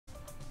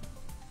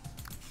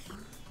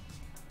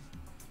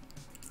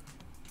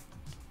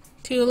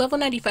to level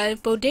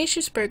 95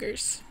 Bodacious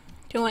Burgers.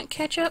 Do you want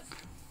ketchup?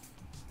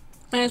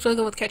 Might as well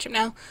go with ketchup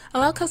now.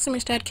 Allow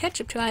customers to add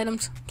ketchup to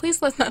items.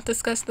 Please let's not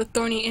discuss the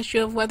thorny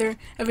issue of whether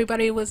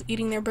everybody was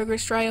eating their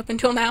burgers dry up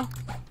until now.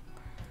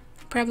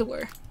 Probably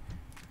were.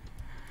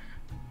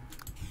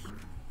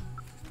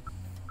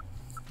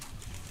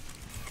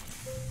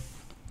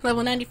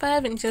 Level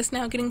 95 and just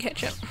now getting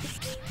ketchup.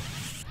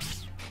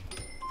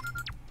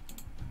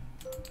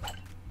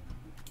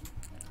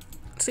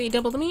 See,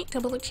 double the meat,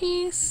 double the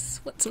cheese,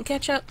 with some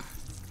ketchup.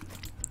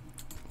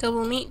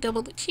 Double the meat,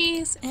 double the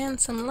cheese, and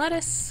some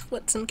lettuce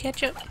with some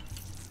ketchup.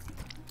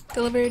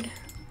 Delivered.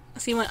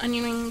 So you want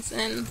onion rings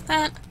and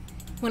that.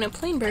 You want a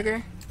plain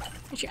burger.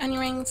 Here's your onion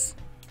rings.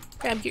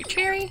 Grab your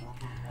cherry.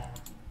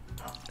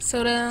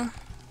 Soda.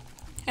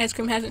 Ice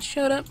cream hasn't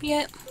showed up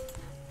yet,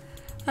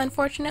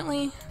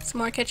 unfortunately. Some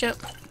more ketchup.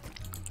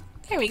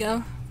 There we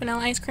go.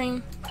 Vanilla ice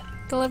cream.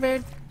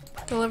 Delivered.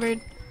 Delivered.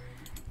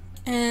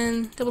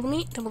 And double the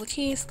meat, double the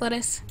cheese,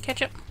 lettuce,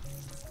 ketchup,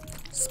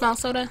 small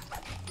soda,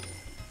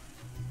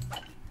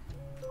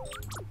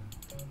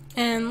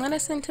 and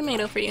lettuce and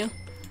tomato for you.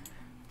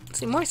 Let's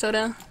see, more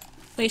soda.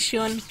 Waste you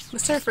on the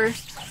surfer.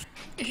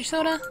 Here's your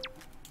soda.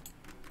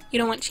 You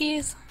don't want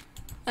cheese,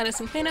 lettuce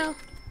and tomato.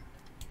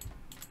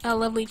 A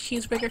lovely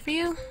cheeseburger for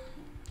you.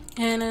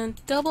 And a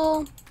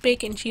double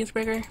bacon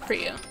cheeseburger for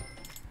you.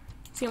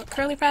 So you want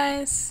curly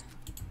fries.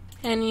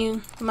 And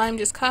you, mine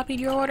just copied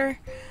your order.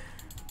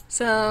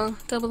 So,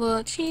 double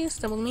the cheese,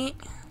 double the meat,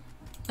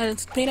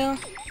 lettuce, tomato,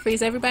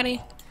 freeze everybody.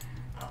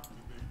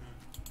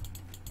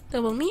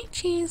 Double meat,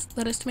 cheese,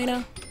 lettuce,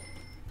 tomato,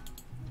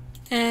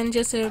 and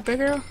just a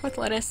burger with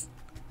lettuce.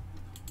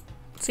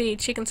 Let's see,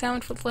 chicken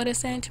sandwich with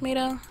lettuce and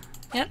tomato.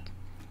 Yep.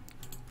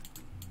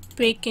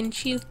 Bacon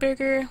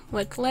cheeseburger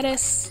with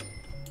lettuce,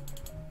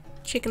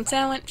 chicken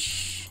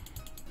sandwich,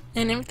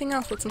 and everything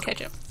else with some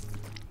ketchup.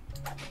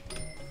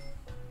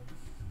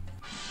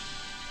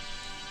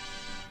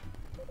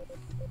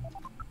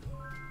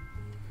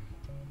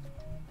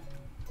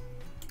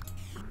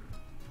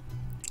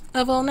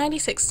 Level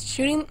 96,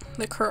 shooting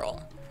the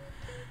curl.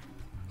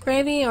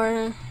 Gravy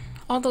or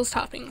all those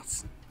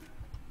toppings.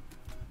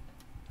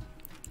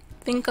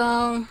 Think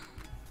I'll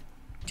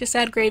just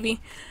add gravy.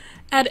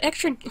 Add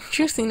extra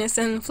juiciness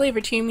and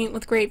flavor to your meat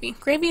with gravy.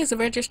 Gravy is a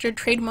registered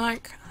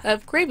trademark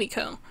of Gravy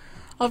Co.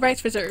 All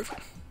rights reserved.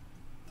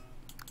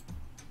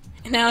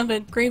 And now I have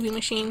a gravy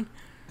machine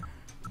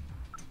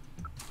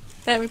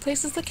that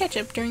replaces the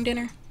ketchup during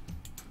dinner.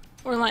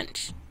 Or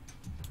lunch.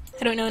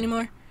 I don't know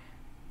anymore.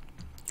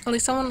 At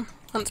least someone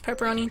wants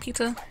pepperoni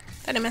pizza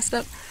that I messed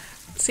up.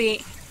 Let's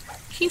see,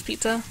 cheese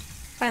pizza,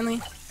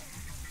 finally.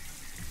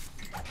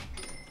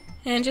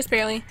 And just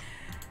barely.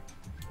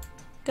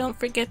 Don't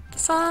forget the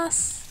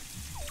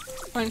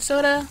sauce. Orange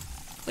soda.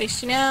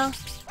 Waste you now.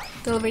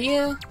 Deliver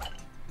you.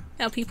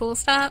 Now people will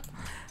stop.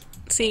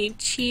 Let's see,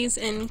 cheese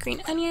and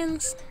green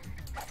onions.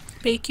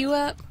 Bake you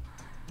up.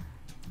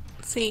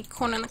 Let's see,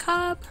 corn on the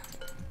cob.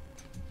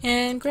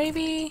 And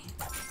gravy.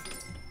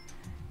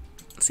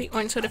 Let's see,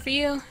 orange soda for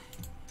you.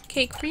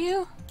 Cake for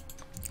you,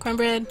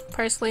 cornbread,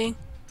 parsley,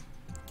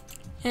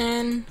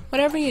 and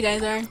whatever you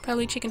guys are,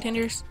 probably chicken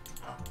tenders.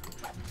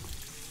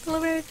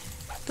 Delivered,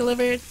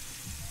 delivered,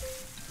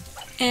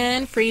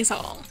 and freeze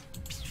all.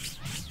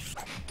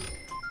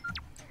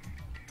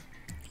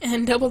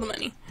 And double the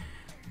money.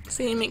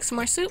 So you make some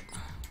more soup,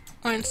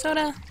 orange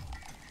soda,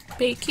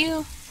 bake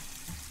you,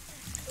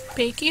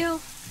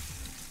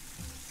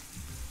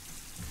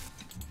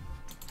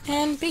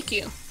 and bake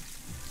you.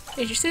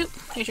 Here's your soup,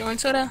 here's your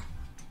orange soda.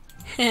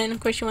 And of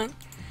course you want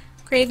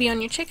gravy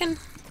on your chicken.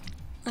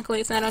 Luckily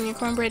it's not on your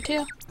cornbread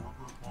too.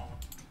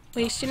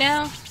 Waste you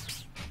now.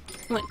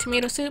 You want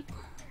tomato soup,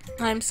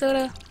 lime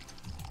soda,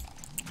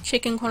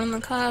 chicken corn on the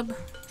cob,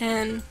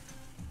 and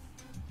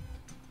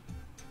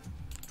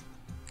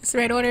it's the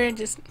right order,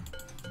 just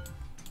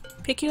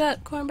pick you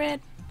up, cornbread.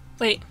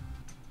 Wait.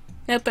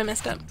 Nope, I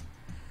messed up.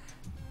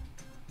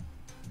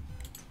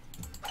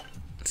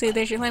 See,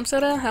 there's your lime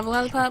soda, have a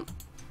lollipop.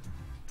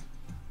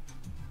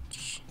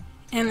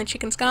 And the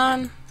chicken's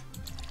gone.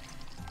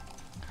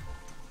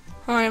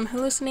 Or I'm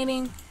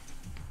hallucinating.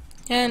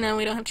 Yeah, no,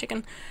 we don't have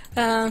chicken.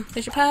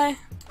 There's your pie.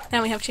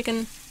 Now we have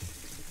chicken.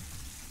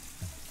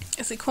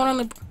 It's the corn on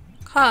the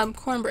cob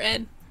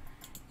cornbread.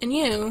 And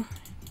you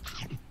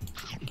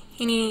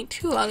need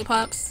 2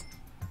 lollipops.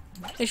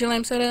 There's your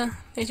lime soda.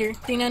 There's your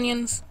green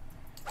onions.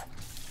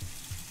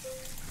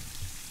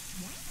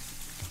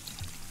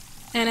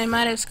 And I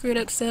might have screwed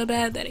up so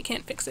bad that I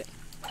can't fix it.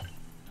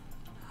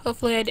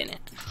 Hopefully I didn't.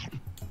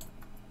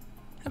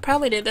 I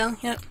probably did though,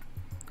 yep.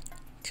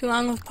 Too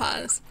long of a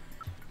pause.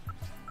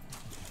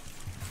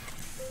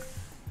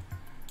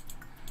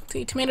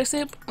 See, tomato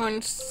soup,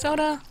 orange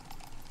soda.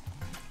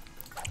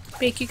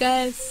 Bake you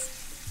guys.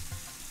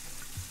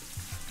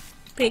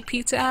 Bake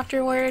pizza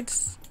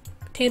afterwards.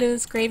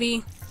 Potatoes,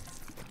 gravy,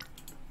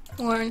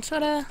 orange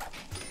soda.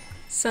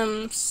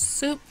 Some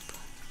soup,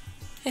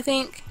 I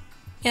think.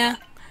 Yeah.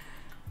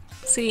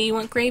 See, you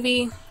want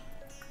gravy.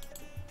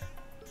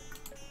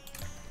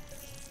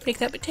 Bake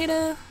that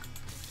potato.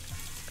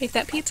 Bake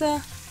that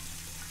pizza.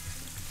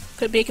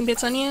 Put bacon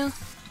bits on you.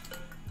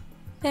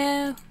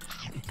 Yeah.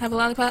 Have a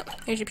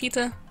lollipop. There's your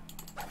pizza.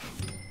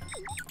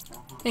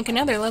 Make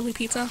another lovely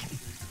pizza.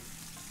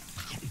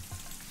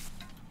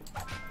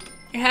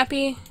 You're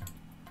happy.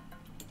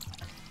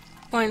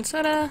 Orange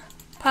soda.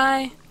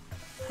 Pie.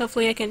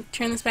 Hopefully I can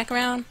turn this back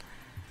around.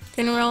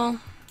 Dinner roll.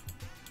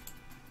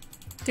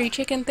 3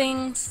 chicken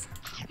things.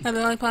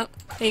 Another lollipop.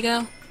 There you go.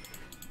 I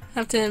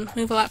have to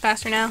move a lot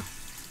faster now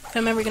if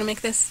I'm ever gonna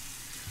make this.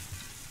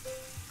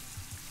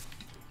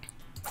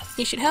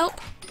 You should help,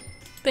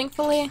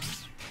 thankfully.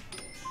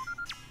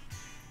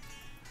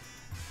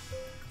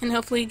 And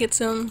hopefully get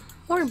some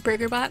more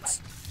burger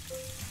bots.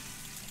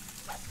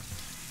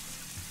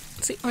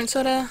 Let's see, orange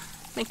soda.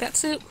 Make that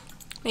soup.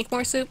 Make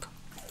more soup.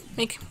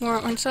 Make more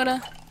orange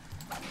soda.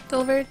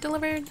 Delivered,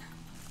 delivered.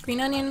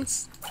 Green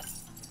onions.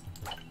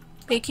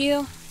 Bake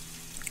you.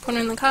 Corn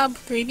on the cob,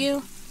 3 of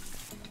you.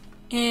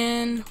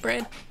 And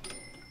bread.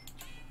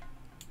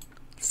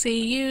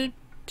 See you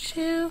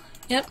 2.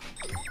 Yep.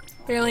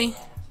 Barely.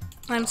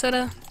 Lime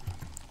soda.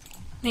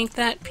 Make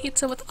that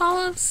pizza with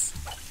olives.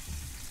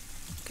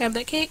 Grab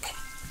that cake.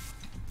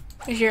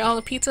 There's your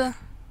olive pizza.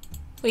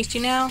 Waste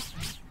you now.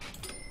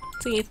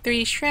 See,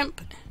 3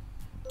 shrimp,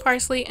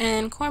 parsley,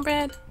 and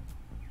cornbread.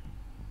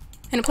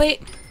 And a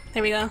plate.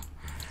 There we go.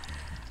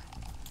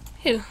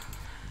 Phew.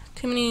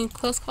 Too many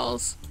close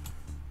calls.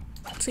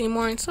 Let's see,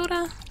 more in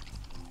soda.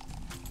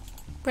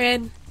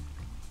 Bread.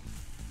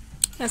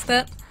 Messed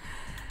up.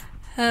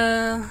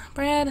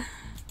 Bread.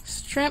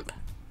 Shrimp.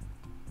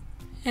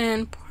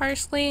 And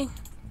parsley.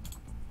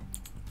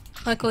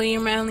 Luckily, you're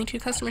my only 2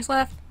 customers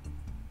left.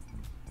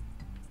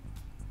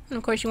 And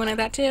of course you wanted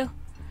that too.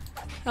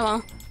 Oh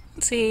well.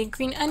 Let's see,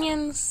 green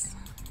onions.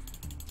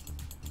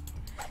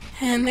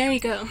 And there you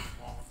go.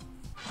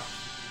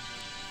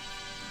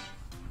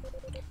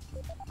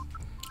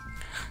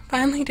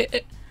 Finally did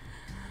it.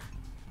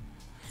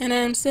 And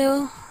I'm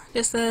still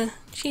just a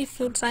chief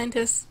food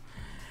scientist.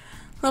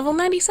 Level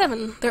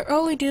 97. The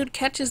early dude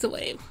catches the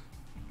wave.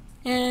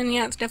 And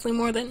yeah, it's definitely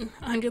more than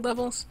 100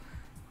 levels.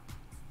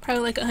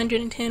 Probably like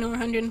 110 or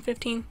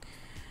 115.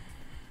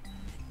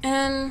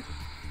 And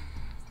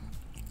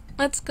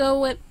let's go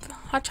with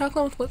hot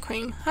chocolate with whipped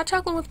cream. Hot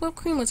chocolate with whipped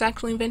cream was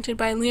actually invented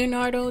by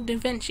Leonardo da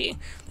Vinci.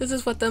 This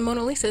is what the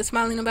Mona Lisa is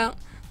smiling about.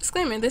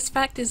 Disclaimer, this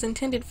fact is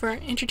intended for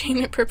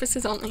entertainment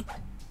purposes only.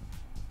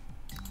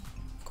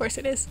 Of course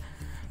it is.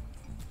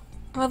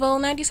 Level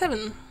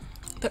 97.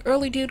 The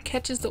early dude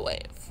catches the wave.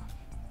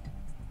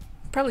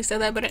 Probably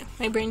said that, but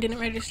my brain didn't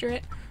register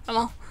it. Oh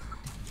well.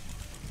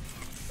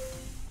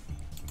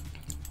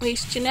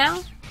 Waste you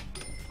now.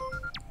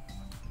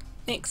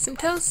 Make some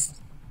toast.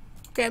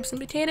 Grab some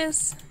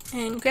potatoes.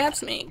 And grab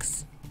some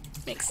eggs.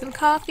 Make some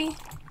coffee.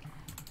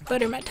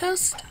 Butter my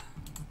toast.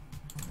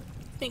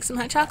 Make some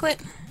hot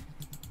chocolate.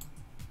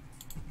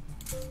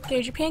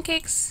 There's your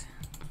pancakes.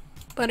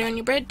 Butter on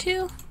your bread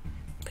too.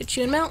 Put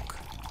you in milk.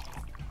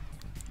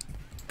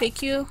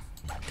 Bake you.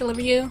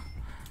 Deliver you.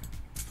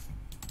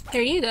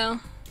 There you go.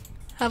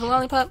 Have a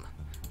lollipop.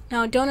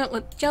 Now a donut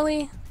with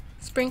jelly,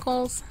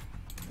 sprinkles,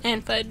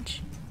 and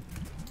fudge.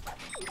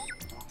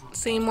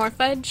 See, more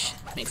fudge.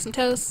 Make some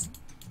toast.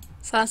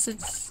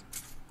 Sausage,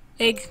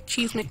 egg,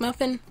 cheese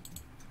McMuffin.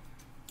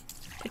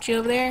 Put you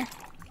over there.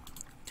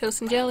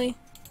 Toast and jelly.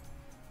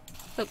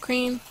 Whipped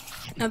cream.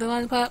 Another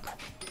lollipop.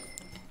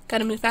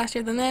 Gotta move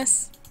faster than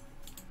this.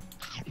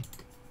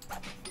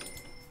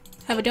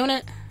 Have a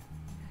donut.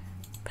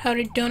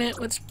 Powdered donut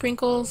with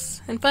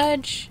sprinkles and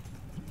fudge.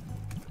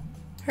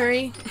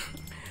 Hurry.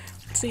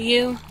 See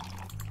you.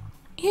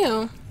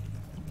 Ew.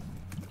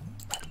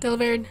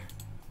 Delivered.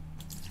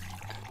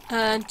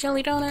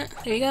 Jelly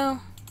donut. There you go.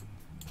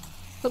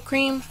 Whipped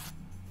cream.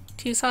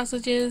 2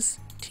 sausages.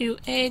 2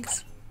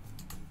 eggs.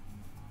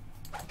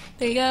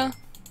 There you go.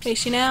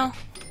 Face you now.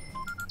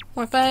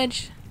 More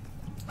fudge.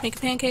 Make a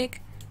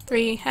pancake.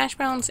 3 hash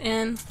browns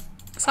and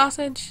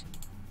sausage.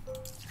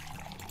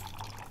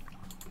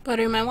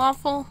 Butter my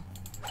waffle.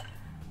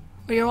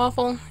 Or your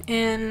waffle.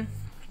 And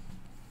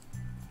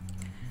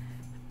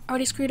I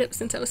already screwed up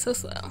since I was so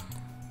slow.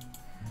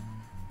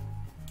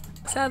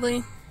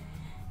 Sadly.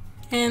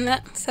 And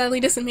that sadly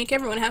doesn't make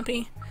everyone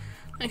happy.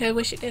 Like I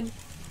wish it did.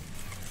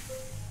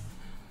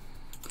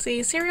 Let's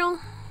see, cereal,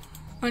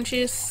 orange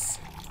juice,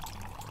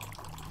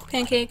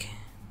 pancake,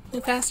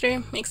 move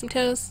faster, make some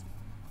toast,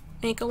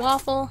 make a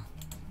waffle.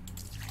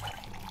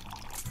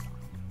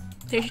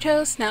 There's your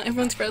toast, now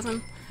everyone's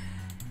frozen.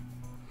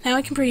 Now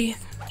I can breathe.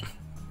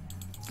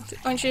 Let's see,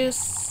 orange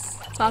juice,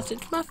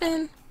 sausage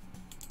muffin,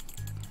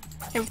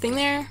 everything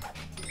there,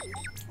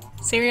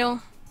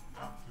 cereal,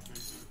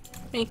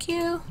 make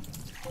you,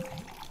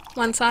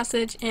 1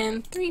 sausage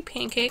and 3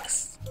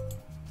 pancakes.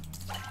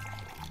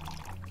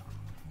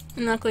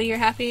 And luckily you're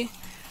happy.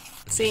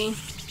 Let's see.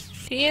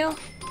 To you.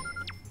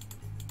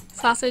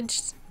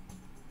 Sausage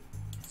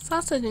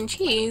and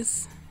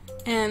cheese.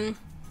 And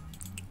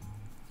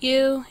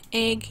you,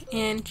 egg,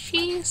 and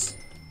cheese.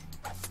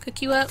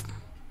 Cook you up.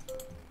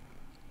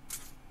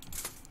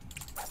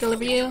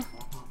 Deliver you.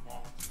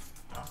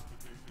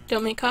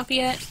 Don't make coffee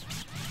yet.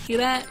 Do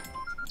that.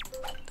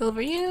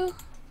 Deliver you.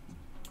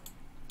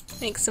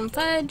 Make some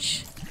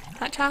fudge.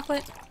 Hot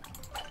chocolate.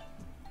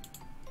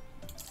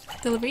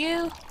 Deliver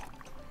you.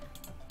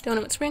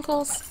 Donut with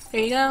sprinkles.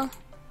 There you go.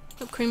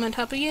 Whipped cream on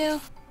top of you.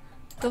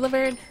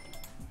 Delivered.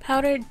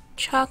 Powdered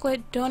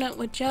chocolate donut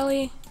with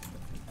jelly.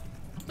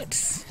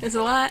 Which is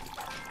a lot.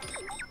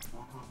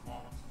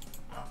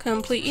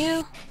 Complete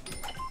you.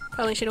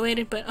 Probably should have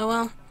waited, but oh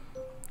well.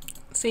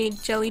 Let's see,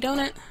 jelly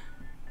donut.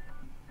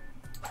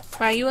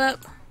 Fry you up.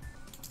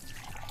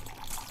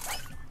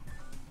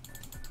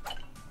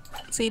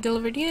 Let's see,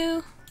 delivered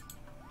you.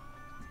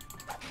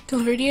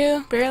 Delivered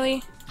you,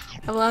 barely.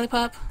 Have a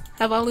lollipop.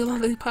 Have all the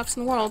lollipops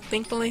in the world,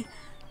 thankfully.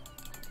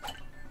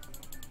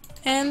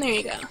 And there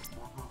you go.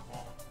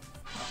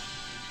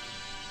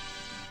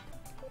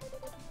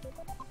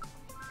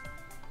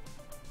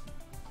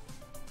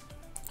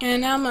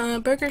 And now I'm a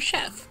burger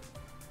chef.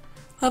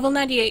 Level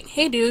 98.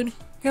 Hey dude,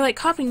 you're like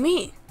copying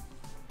me.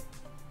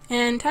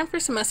 And time for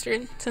some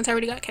mustard, since I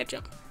already got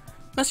ketchup.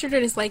 Mustard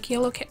is like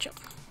yellow ketchup.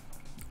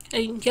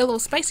 A yellow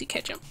spicy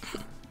ketchup.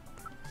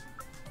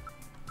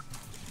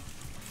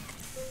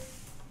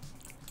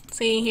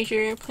 See, here's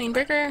your plain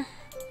burger.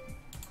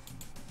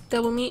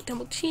 Double meat,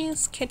 double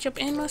cheese,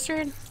 ketchup and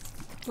mustard.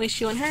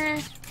 Wish you and her.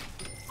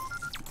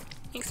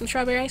 Make some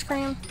strawberry ice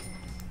cream.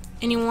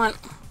 And you want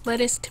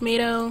lettuce,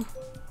 tomato,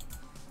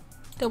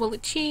 double the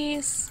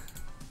cheese,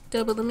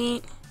 double the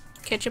meat,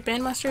 ketchup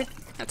and mustard.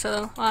 That's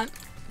a lot.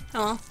 Oh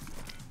well.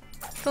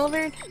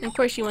 Delivered. And of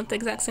course you want the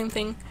exact same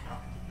thing.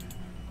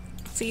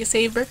 So you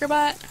save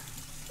BurgerBot.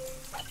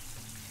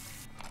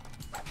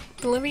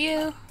 Deliver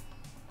you.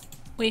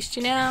 Waste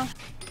you now.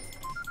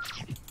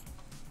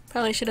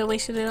 Probably should have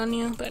wasted it on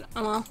you, but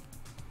oh well.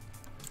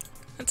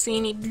 Let's see,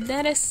 you need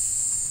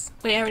lettuce.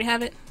 Wait, I already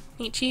have it.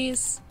 Need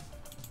cheese.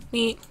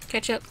 Meat.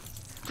 Ketchup.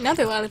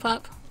 Another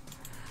lollipop.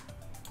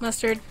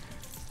 Mustard.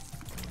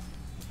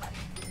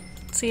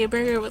 Let's see, a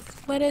burger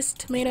with lettuce,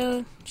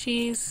 tomato,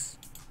 cheese,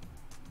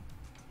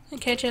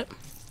 and ketchup.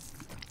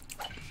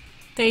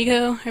 There you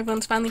go.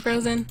 Everyone's finally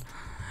frozen.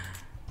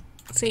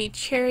 Let's see,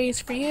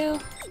 cherries for you.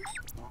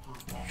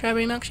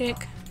 Strawberry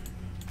milkshake.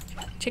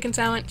 Chicken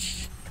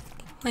sandwich.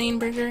 Plain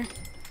burger.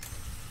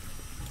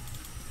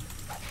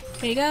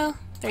 There you go.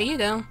 There you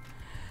go.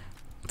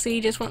 So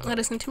you just want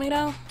lettuce and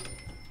tomato.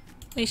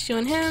 Waste you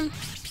and him.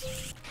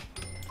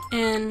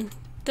 And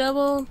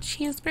double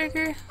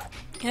cheeseburger.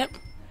 Yep.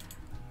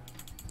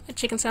 A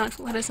chicken sandwich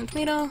with lettuce and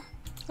tomato.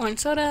 Orange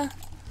soda.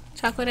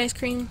 Chocolate ice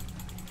cream.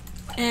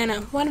 And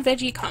a one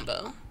veggie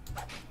combo.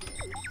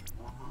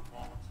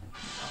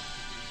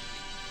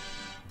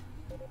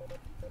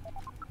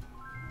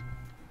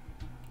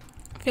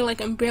 I feel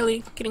like I'm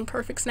barely getting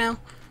perfects now.